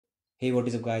Hey, what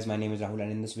is up guys, my name is Rahul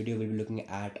and in this video we'll be looking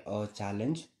at a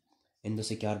challenge in the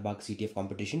SecureBug CTF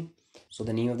competition. So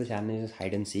the name of the challenge is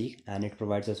Hide and Seek and it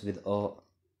provides us with a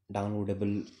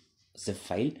downloadable zip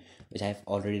file which I have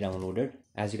already downloaded.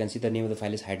 As you can see, the name of the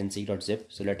file is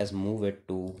hideandseek.zip. So let us move it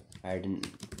to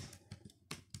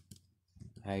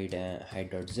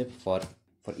hide.zip for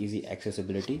easy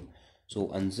accessibility. So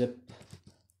unzip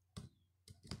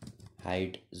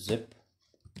hide zip,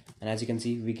 and as you can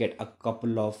see we get a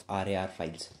couple of RAR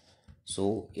files.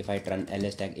 So if I run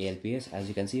ls tag alps, as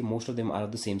you can see most of them are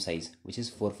of the same size, which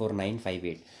is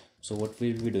 44958. So what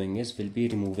we'll be doing is we'll be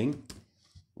removing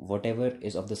whatever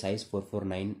is of the size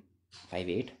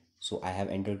 44958. So I have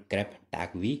entered grep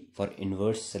tag v for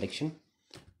inverse selection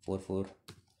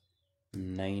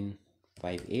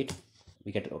 44958.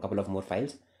 We get a couple of more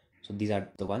files. So these are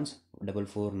the ones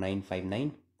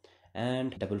 44959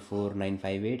 and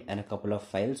 44958, and a couple of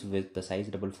files with the size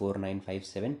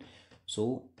 44957.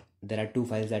 So there are two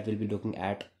files that we'll be looking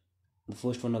at. The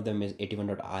first one of them is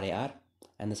 81.rar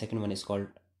and the second one is called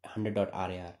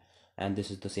 100.rar, and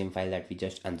this is the same file that we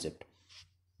just unzipped.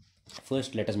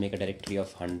 First let us make a directory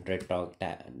of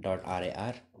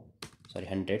 100.rar, sorry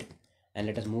 100, and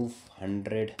let us move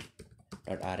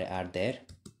 100.rar there.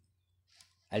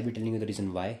 I'll be telling you the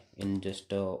reason why in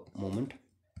just a moment.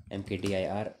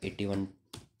 mkdir 81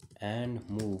 and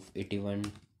move 81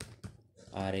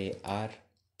 rar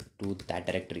to that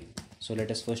directory. So let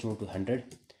us first move to 100,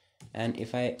 and if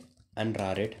I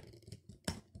unrar it,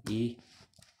 you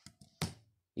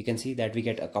can see that we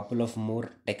get a couple of more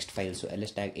text files. So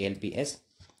ls tag alps,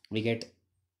 we get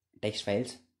text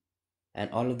files and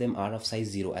all of them are of size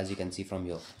 0, as you can see from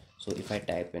here. So if I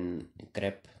type in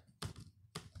grep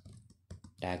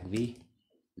tag v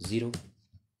 0,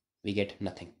 we get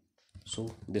nothing. So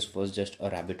this was just a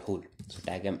rabbit hole. So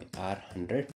tag m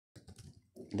r100.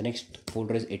 The next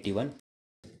folder is 81.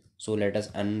 So let us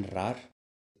unrar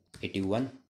 81.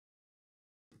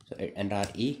 So unrar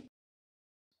e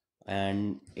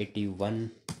and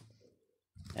 81.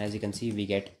 As you can see, we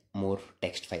get more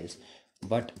text files.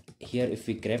 But here, if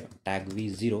we grep tag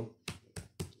v0,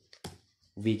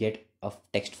 we get a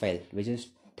text file which is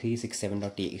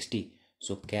 367.txt.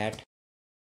 So cat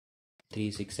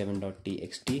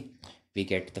 367.txt, we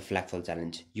get the flag fall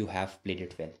challenge. You have played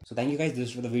it well. So thank you guys, this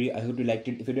is for the video. I hope you liked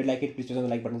it. If you did like it, please press on the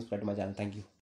like button, subscribe to my channel. Thank you.